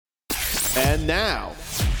And now,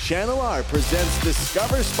 Channel R presents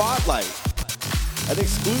Discover Spotlight, an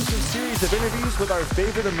exclusive series of interviews with our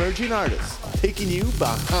favorite emerging artists, taking you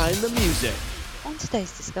behind the music. On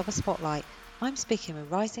today's Discover Spotlight, I'm speaking with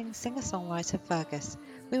rising singer-songwriter Fergus.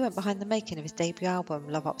 We went behind the making of his debut album,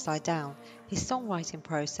 Love Upside Down, his songwriting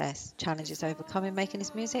process, challenges overcoming making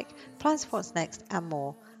his music, plans for what's next, and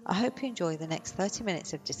more. I hope you enjoy the next 30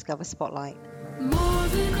 minutes of Discover Spotlight. More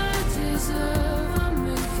than I deserve, I'll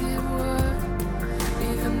make it work.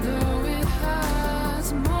 Even though it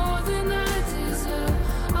hurts, more than I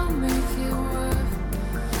deserve, I'll make it work.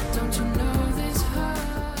 Don't you know this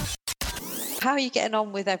hurts? How are you getting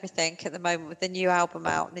on with everything at the moment, with the new album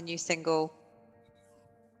out and the new single?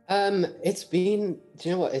 It's been, do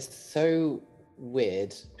you know what, it's so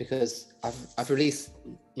weird because I've released,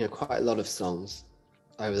 quite a lot of songs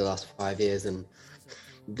over the last 5 years, and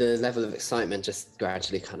the level of excitement just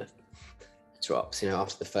gradually kind of drops,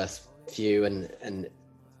 after the first few, and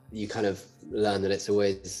you kind of learn that it's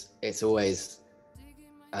always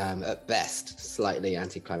at best slightly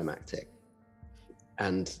anticlimactic,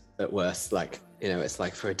 and at worst, it's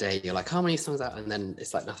like for a day you're like, how many songs out, and then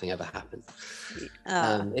it's like nothing ever happened.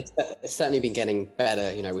 It's certainly been getting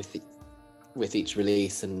better, with each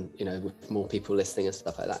release, and with more people listening and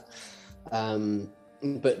stuff like that.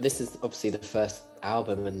 But this is obviously the first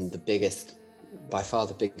album and by far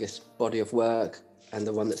the biggest body of work, and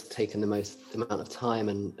the one that's taken the most amount of time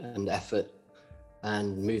and effort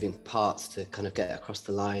and moving parts to kind of get across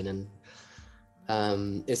the line. And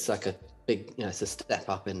it's like a big, it's a step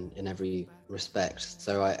up in every respect.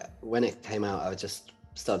 So when it came out, I just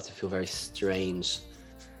started to feel very strange,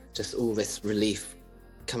 just all this relief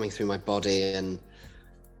coming through my body, and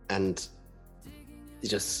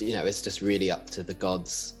just, it's just really up to the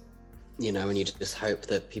gods, and you just hope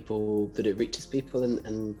that it reaches people,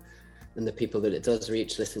 and the people that it does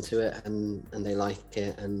reach listen to it, and they like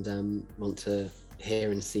it, and want to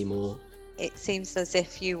hear and see more. It seems as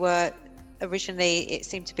if you were originally, it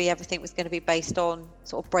seemed to be everything was going to be based on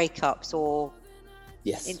sort of breakups or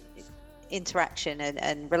interaction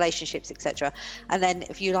and relationships, etc. And then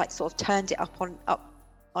if you sort of turned it up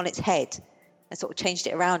on its head and sort of changed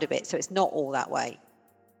it around a bit, so it's not all that way.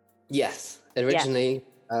 Yes, originally,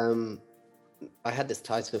 I had this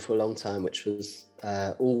title for a long time, which was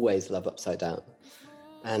Always Love Upside Down,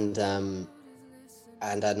 and then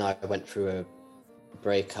I went through a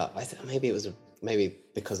breakup. I think maybe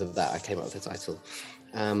because of that I came up with the title,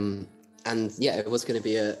 and it was going to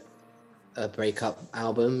be a breakup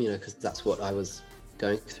album, because that's what I was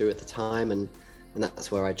going through at the time, and that's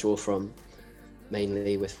where I draw from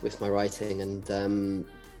mainly with my writing, and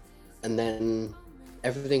then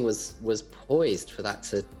everything was poised for that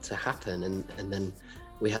to happen, and then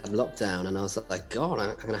we had lockdown, and I was like, God,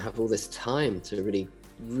 I'm going to have all this time to really,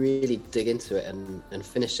 really dig into it and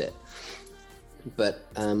finish it. But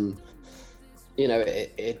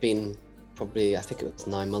it'd been probably, I think it was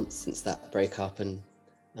 9 months since that breakup, and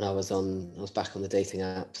I was back on the dating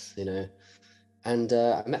apps, and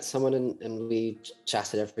I met someone, and we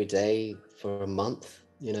chatted every day for a month,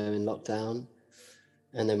 in lockdown.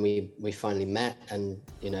 And then we finally met, and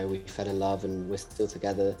we fell in love, and we're still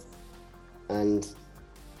together. And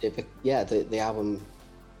the album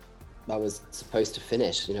I was supposed to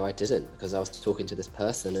finish, I didn't, because I was talking to this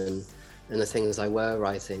person, and the things I was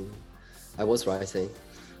writing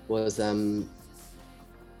was about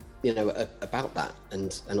that,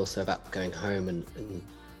 and also about going home and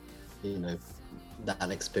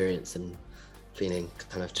that experience, and feeling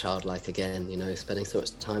kind of childlike again, spending so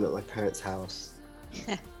much time at my parents' house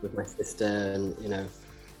with my sister, and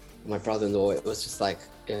my brother-in-law. It was just so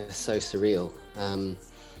surreal.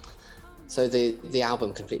 So the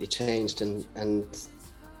album completely changed, and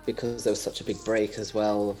because there was such a big break as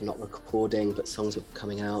well of not recording, but songs were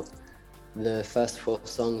coming out, the first 4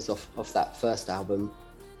 songs off that first album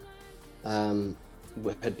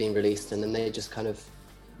had been released, and then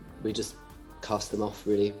we just cast them off,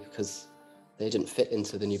 really, because they didn't fit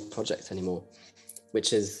into the new project anymore,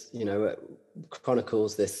 which is,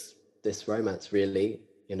 chronicles this romance, really,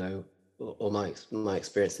 all my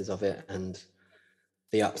experiences of it, and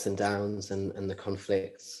the ups and downs, and the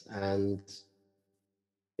conflicts, and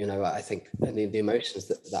I think the emotions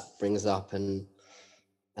that brings up, and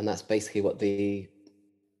that's basically what the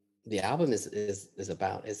album is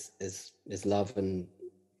about, is love and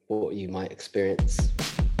what you might experience.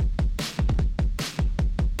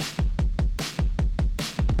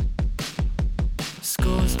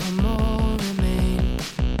 Scores or more remain.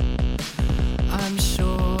 I'm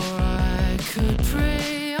sure I could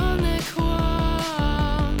prey on their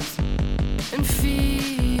qualms and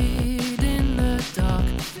feed in the dark.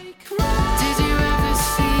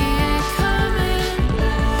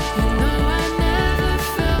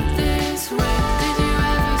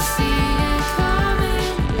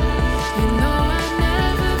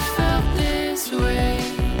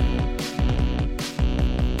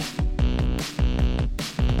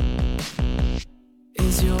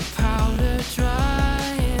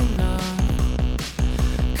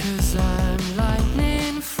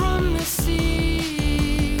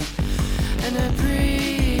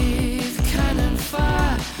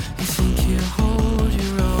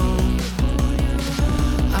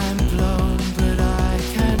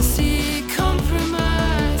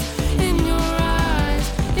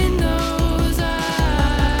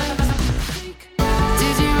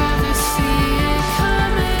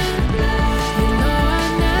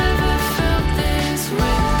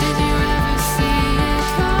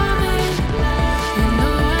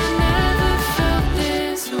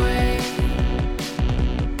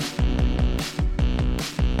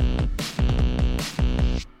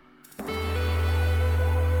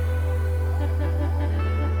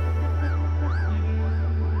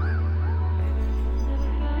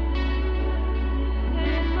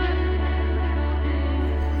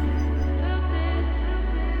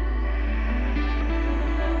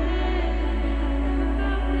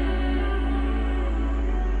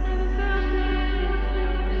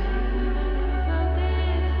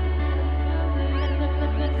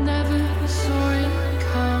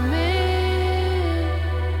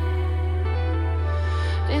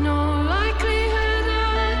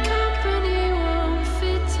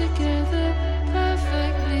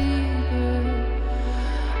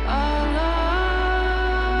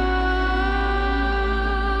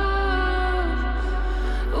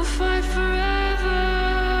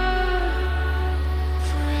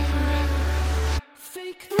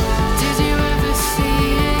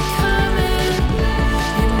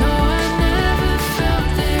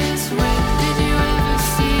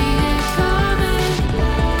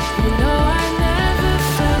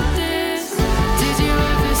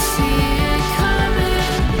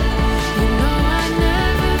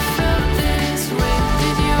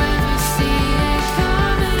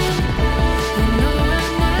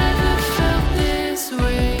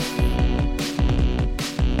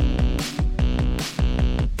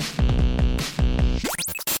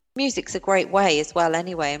 music's a great way as well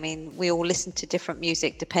anyway. I mean, we all listen to different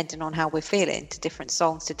music depending on how we're feeling, to different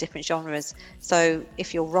songs, to different genres. So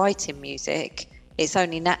if you're writing music, it's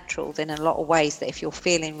only natural then in a lot of ways that if you're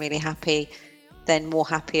feeling really happy, then more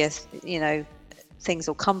happier, things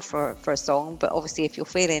will come for a song. But obviously if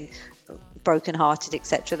you're feeling brokenhearted,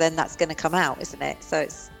 etc., then that's going to come out, isn't it? So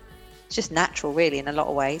it's just natural really in a lot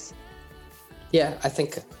of ways. Yeah, I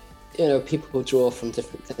think, people draw from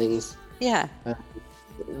different things. Yeah.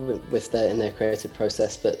 In their creative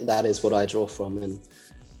process, but that is what I draw from,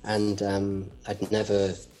 and I'd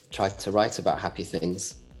never tried to write about happy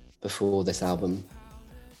things before this album,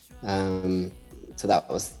 so that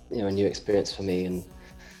was a new experience for me. And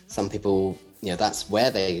some people, that's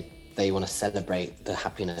where they want to celebrate the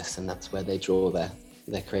happiness, and that's where they draw their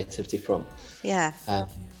creativity from. Yeah.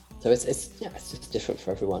 So it's just different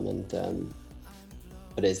for everyone, and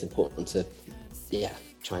but it is important to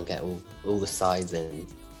try and get all the sides in.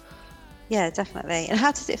 Yeah, definitely. And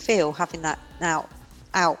how does it feel having that now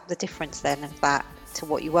out, the difference then of that to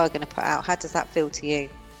what you were going to put out? How does that feel to you?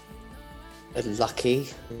 Lucky,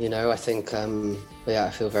 I think, I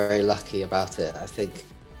feel very lucky about it. I think,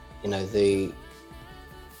 the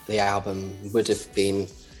album would have been,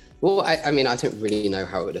 well, I mean, I don't really know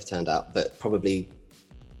how it would have turned out, but probably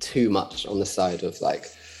too much on the side of like,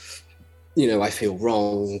 I feel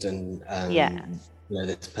wronged, and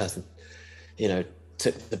this person,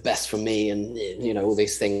 took the best from me, and all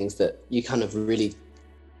these things that you kind of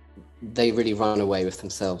they really run away with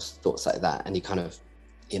themselves, thoughts like that. And you kind of,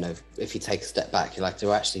 if you take a step back, you're like, do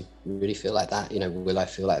I actually really feel like that? Will I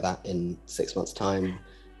feel like that in 6 months' time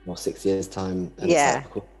or 6 years' time? And yeah. It's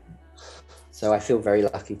like, cool. So I feel very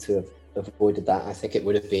lucky to have avoided that. I think it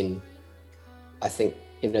would have been,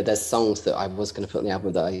 there's songs that I was going to put on the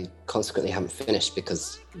album that I consequently haven't finished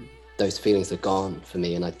because those feelings are gone for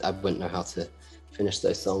me, and I wouldn't know how to finish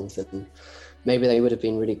those songs, and maybe they would have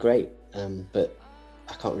been really great, but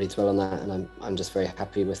I can't really dwell on that. And I'm just very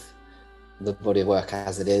happy with the body of work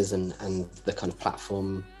as it is, and the kind of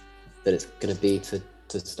platform that it's going to be to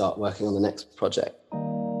start working on the next project.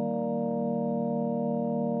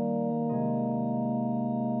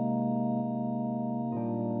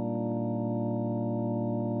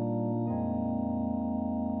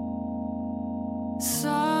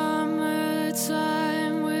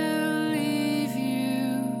 Summertime will leave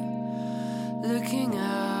you looking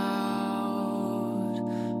out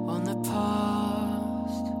on the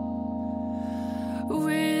past.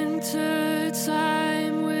 Winter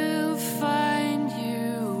time will find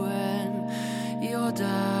you when you're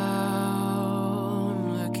down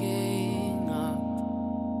looking up.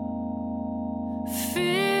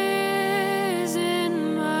 Fears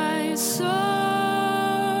in my soul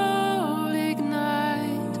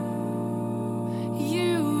ignite.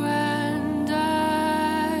 You and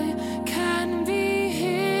I can be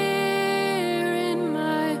here in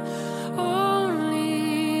my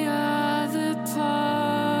only other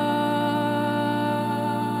part.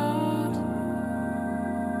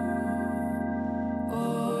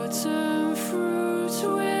 Autumn fruit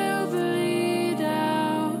will bleed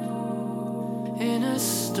out in a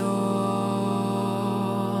stormy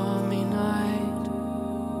night.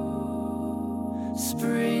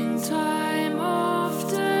 Springtime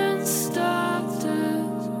often stopped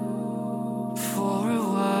us for a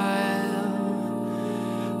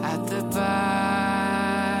while at the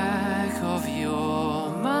back of your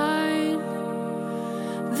mind.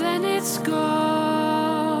 Then it's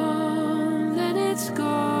gone, then it's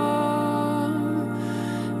gone,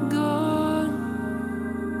 gone.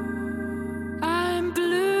 I'm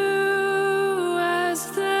blue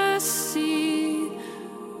as the sea,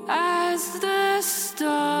 as the stars,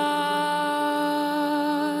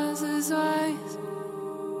 as eyes.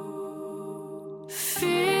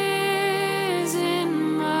 Fears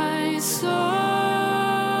in my soul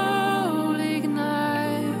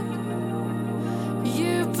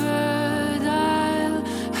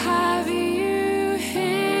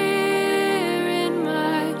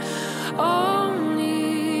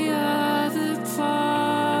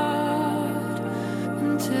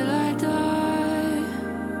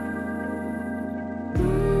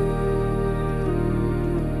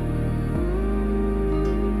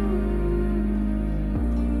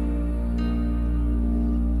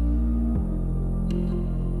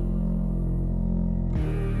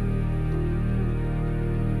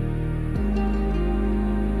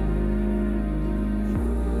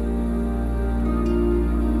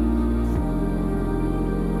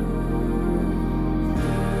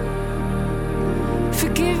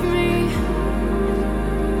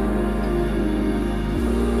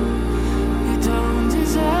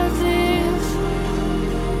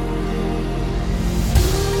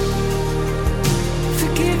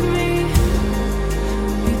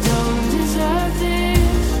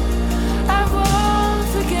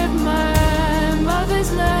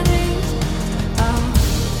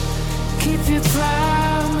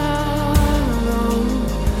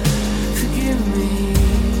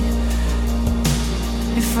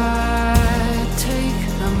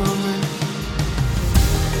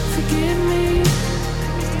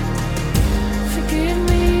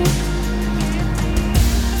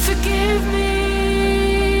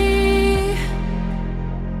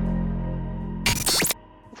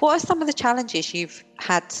What are some of the challenges you've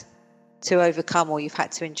had to overcome or you've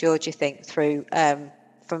had to endure, do you think, through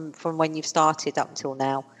from when you've started up until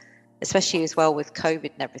now, especially as well with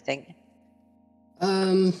COVID and everything?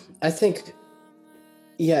 I think,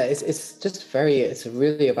 yeah, it's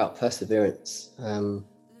really about perseverance and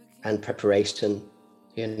preparation,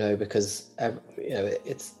 because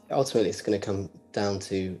it's ultimately it's going to come down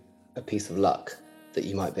to a piece of luck that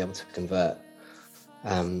you might be able to convert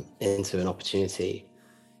into an opportunity,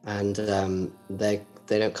 and they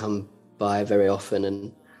don't come by very often,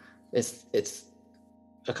 and it's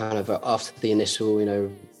a kind of after the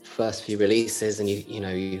initial first few releases, and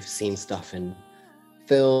you've seen stuff in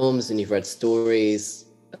films and you've read stories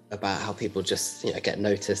about how people just get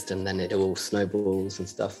noticed, and then it all snowballs and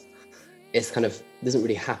stuff. It's kind of doesn't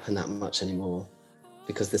really happen that much anymore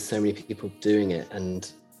because there's so many people doing it,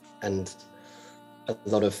 and a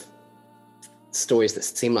lot of stories that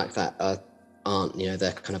seem like that aren't.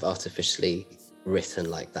 They're kind of artificially written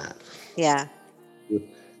like that. Yeah.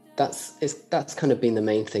 That's kind of been the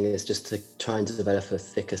main thing, is just to try and develop a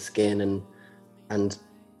thicker skin and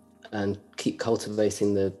keep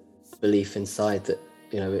cultivating the belief inside that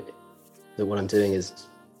that what I'm doing is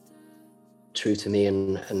true to me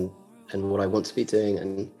and what I want to be doing,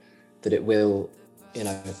 and that it will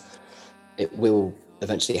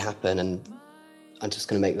eventually happen, and I'm just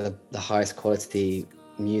going to make the highest quality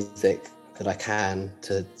music that I can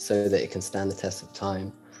so that it can stand the test of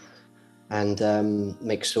time, and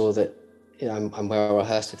make sure that I'm well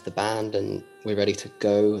rehearsed with the band and we're ready to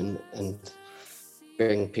go and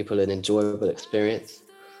bring people an enjoyable experience.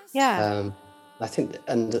 Yeah. I think,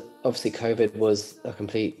 and obviously COVID was a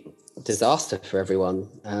complete disaster for everyone.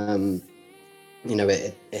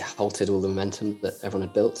 It halted all the momentum that everyone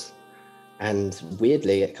had built, and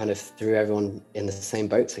weirdly it kind of threw everyone in the same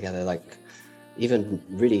boat together. Like even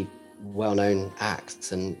really well-known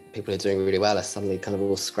acts and people who are doing really well are suddenly kind of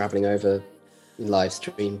all scrabbling over live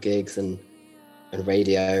stream gigs and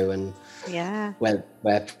radio, and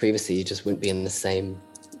where previously you just wouldn't be in the same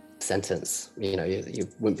sentence, you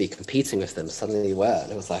wouldn't be competing with them, suddenly you were,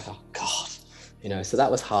 and it was like, oh god, so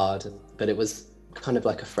that was hard, but it was kind of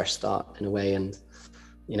like a fresh start in a way, and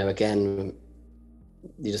again,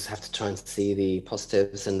 you just have to try and see the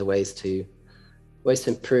positives and the ways to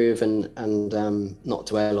improve, and not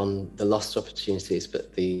dwell on the lost opportunities,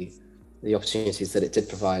 but the opportunities that it did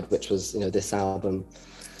provide, which was this album.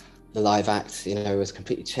 The live act was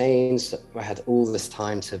completely changed. I had all this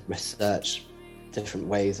time to research different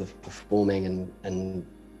ways of performing and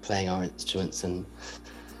playing our instruments and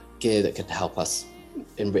gear that could help us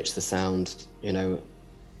enrich the sound,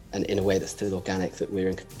 and in a way that's still organic, that we're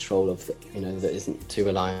in control of, that isn't too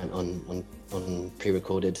reliant on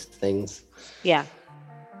pre-recorded things. Yeah.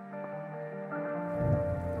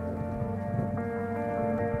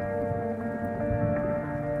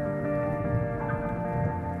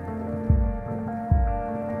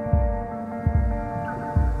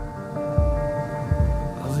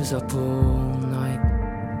 Up all night,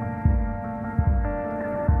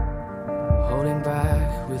 holding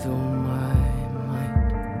back with all my might,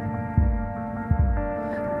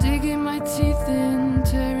 digging my teeth in,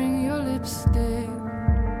 tearing your lipstick.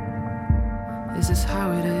 Is this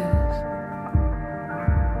how it is?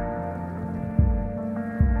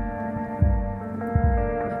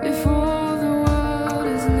 If all the world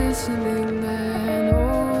is listening, then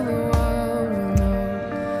all the world will know.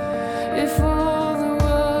 If all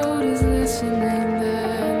listening,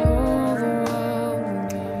 then all the world will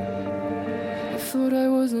know. I thought I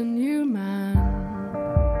was a new man.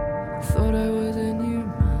 I thought I was a new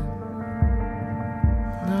man.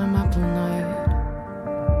 Now I'm up all night,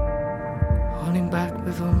 holding back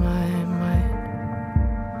with all my might.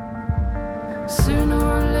 Sooner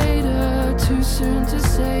or later, too soon to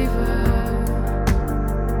savor.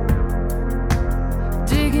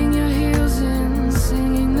 Digging your heels in,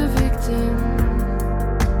 singing the victim.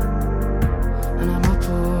 And I'm up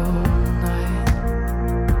all night,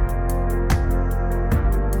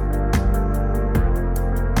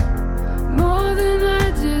 more than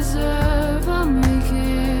I deserve. I'll make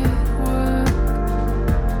it work,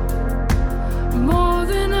 more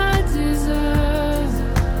than I deserve,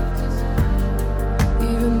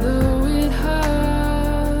 even though it hurts.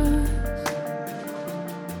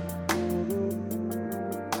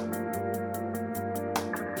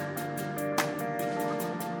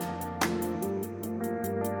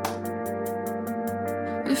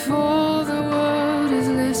 If all the world is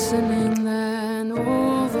listening, then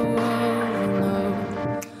all the world will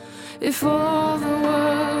know. If all the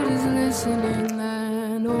world is listening,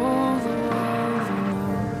 then all the world will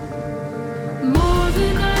know. More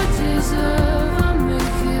than I deserve, I'll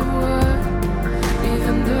make it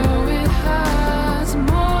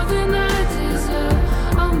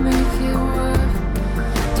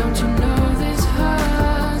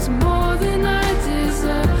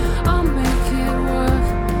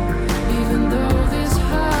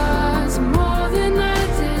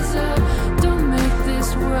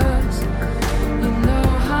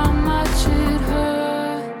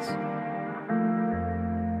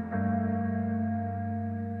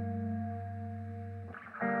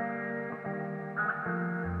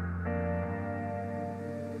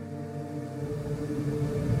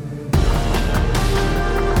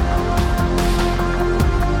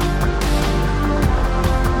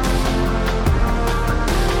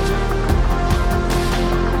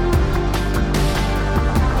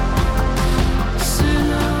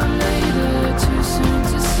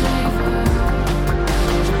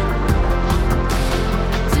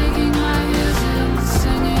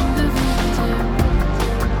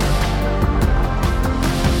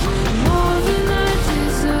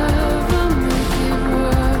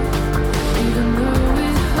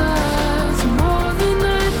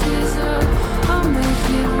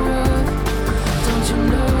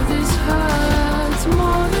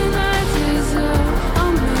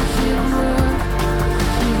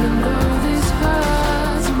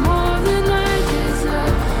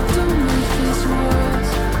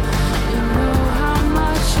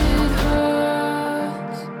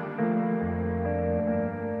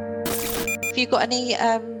got any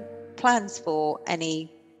plans for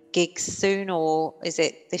any gigs soon, or is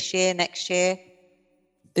it this year, next year?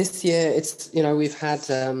 This year, it's, you know, we've had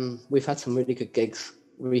some really good gigs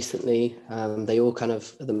recently. They all kind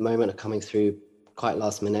of at the moment are coming through quite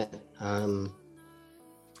last minute.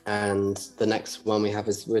 And the next one we have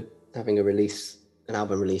is we're having an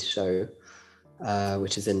album release show,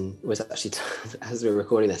 which was actually as we're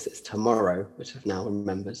recording this, it's tomorrow, which I've now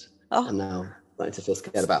remembered. And now starting to feel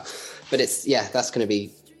scared about. But that's going to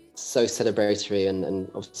be so celebratory, and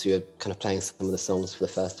obviously we're kind of playing some of the songs for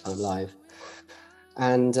the first time live,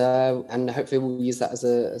 and hopefully we'll use that as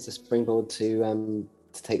a springboard to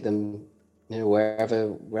take them, you know,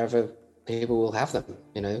 wherever people will have them.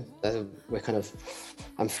 You know,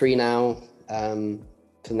 I'm free now for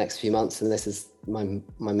the next few months, and this is my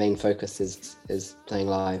main focus is playing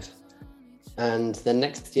live. And then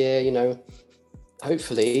next year, you know,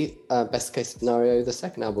 hopefully, best case scenario, the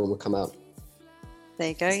second album will come out. There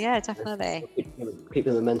you go. Yeah, definitely. Keep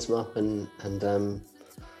the momentum up, and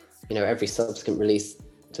you know, every subsequent release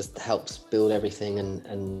just helps build everything,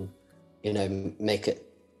 and you know, make it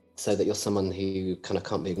so that you're someone who kind of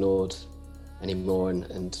can't be ignored anymore,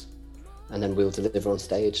 and then we'll deliver on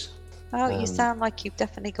stage. Oh, you sound like you've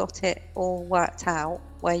definitely got it all worked out,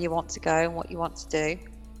 where you want to go and what you want to do.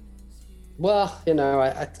 Well, you know,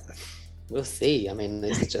 I we'll see. I mean,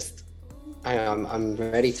 it's just I'm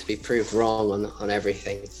ready to be proved wrong on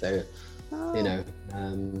everything. So, you know,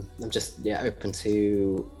 I'm just open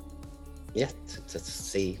to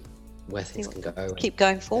see where things can go. Keep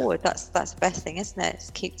going forward. That's the best thing, isn't it?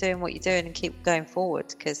 Just keep doing what you're doing and keep going forward,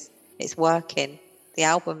 because it's working. The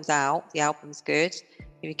album's out. The album's good.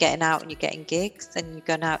 You're getting out and you're getting gigs, and you're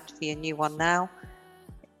going out for your new one now.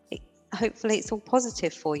 Hopefully it's all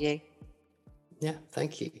positive for you. Yeah,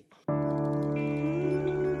 thank you.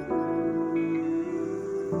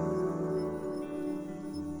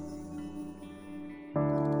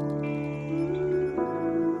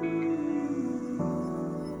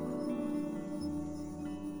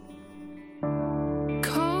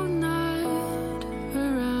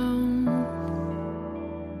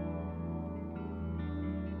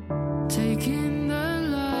 Taking the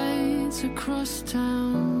lights across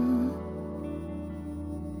town,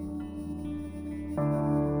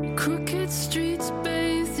 crooked streets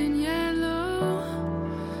bathed in yellow,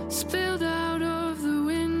 spilled out of the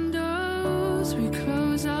windows. We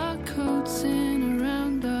close our coats in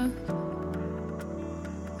around us.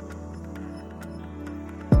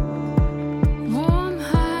 Warm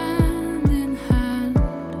hand in hand,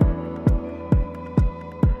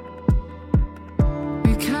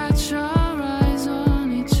 we catch our eyes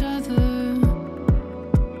on each other.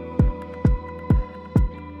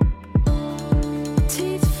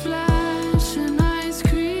 Teeth flash and eyes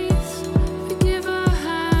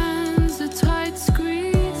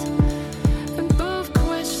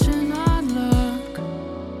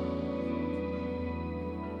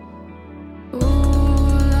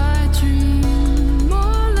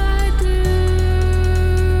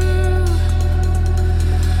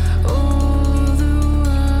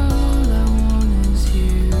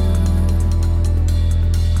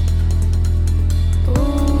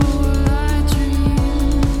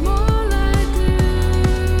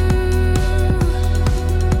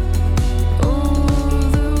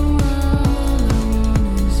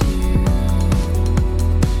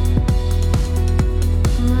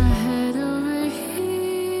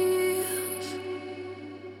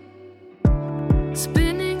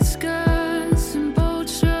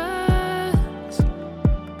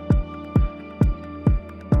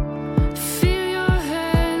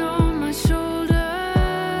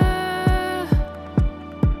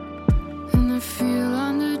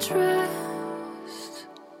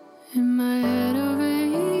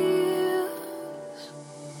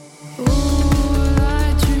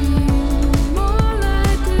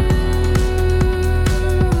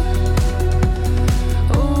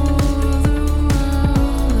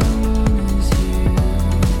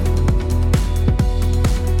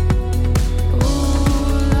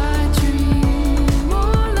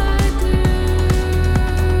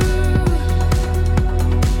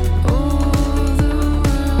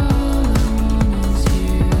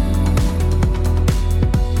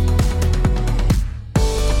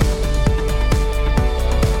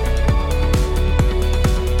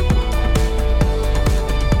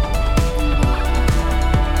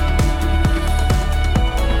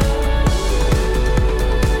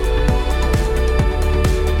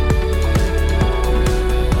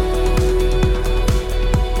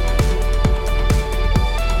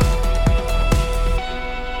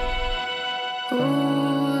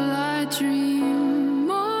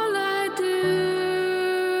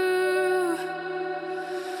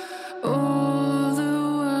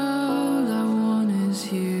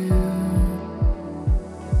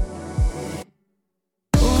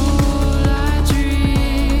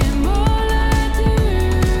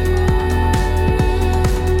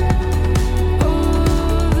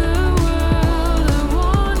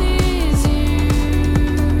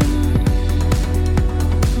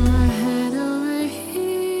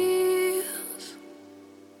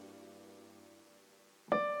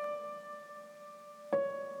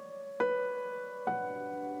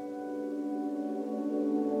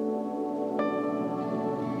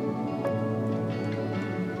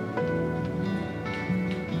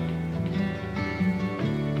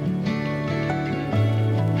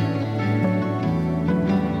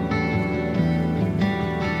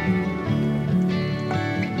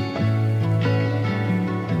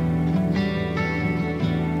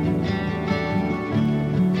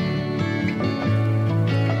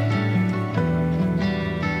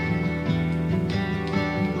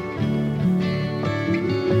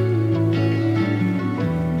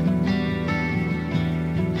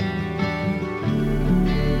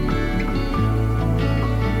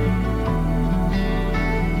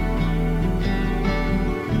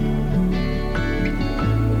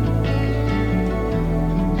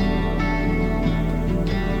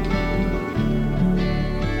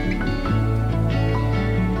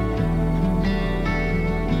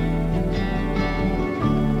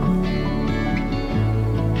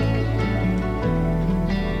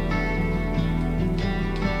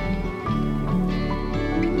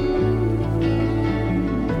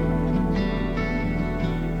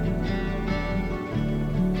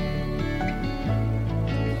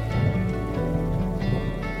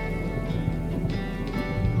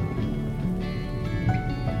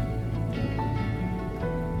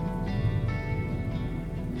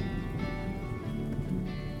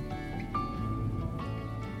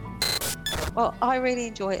Well, I really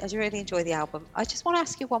enjoy the album. I just want to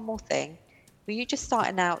ask you one more thing. Were you just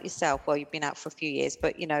starting out yourself? Well, you've been out for a few years,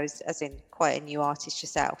 but as in quite a new artist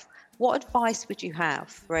yourself. What advice would you have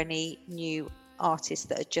for any new artists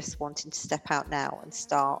that are just wanting to step out now and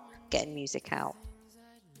start getting music out?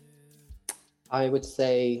 I would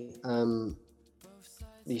say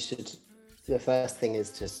you should. The first thing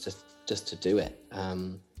is just to do it.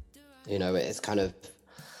 It's kind of,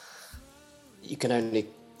 you can only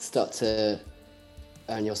start to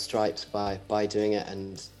earn your stripes by doing it,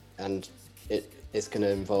 and it's going to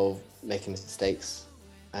involve making mistakes,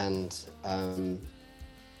 and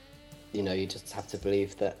you just have to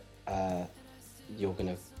believe that you're going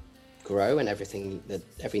to grow, and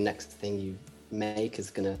every next thing you make is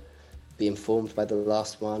going to be informed by the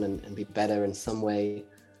last one and be better in some way.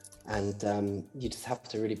 And you just have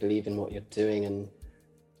to really believe in what you're doing,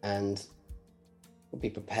 and be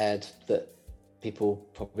prepared that people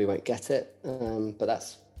probably won't get it, but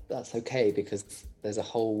that's okay, because there's a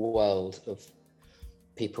whole world of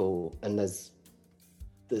people, and there's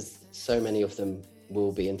so many of them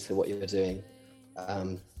will be into what you're doing.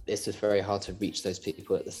 It's just very hard to reach those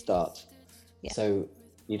people at the start. Yeah. So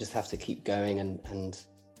you just have to keep going, and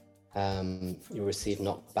you'll receive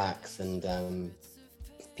knockbacks, and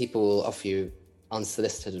people will offer you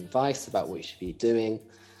unsolicited advice about what you should be doing.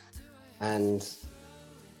 And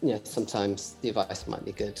sometimes the advice might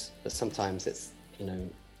be good, but sometimes it's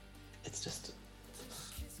just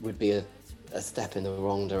would be a step in the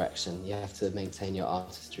wrong direction. You have to maintain your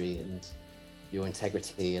artistry and your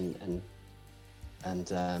integrity, and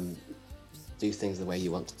do things the way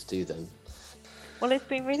you want to do them. Well, it's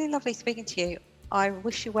been really lovely speaking to you. I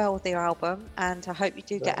wish you well with your album, and I hope you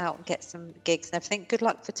do get out and get some gigs and everything. Good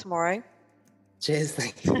luck for tomorrow. Cheers,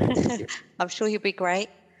 thank you. I'm sure you'll be great,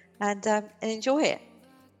 and enjoy it.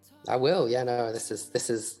 I will. Yeah, no, this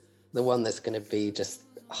is the one that's going to be just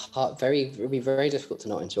hard. It'll be very difficult to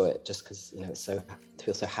not enjoy it, just because I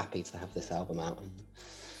feel so happy to have this album out, and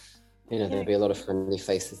there'll be a lot of friendly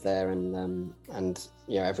faces there, and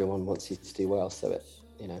everyone wants you to do well. So well,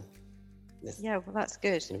 that's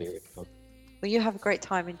good. It's going to be really fun. Well, you have a great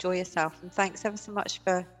time. Enjoy yourself, and thanks ever so much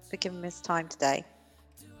for giving us time today.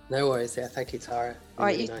 No worries. Yeah, thank you, Tara. All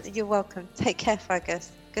right, you're welcome. Take care,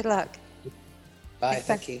 Fergus. Good luck. Bye.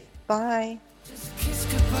 Thank you. Bye. Just kiss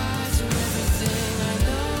goodbye to everything I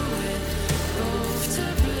know we're both to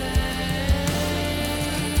blame.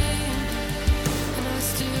 And I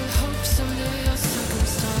still hope someday your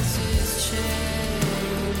circumstances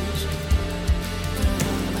change. But I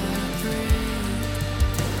won't let it breathe.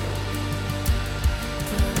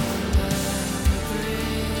 But I won't let it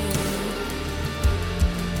breathe.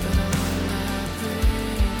 But I won't let it breathe.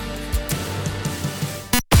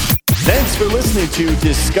 Thanks for listening to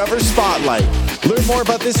Discover Spotlight. Learn more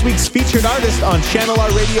about this week's featured artist on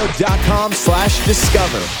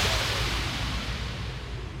channelrradio.com/discover.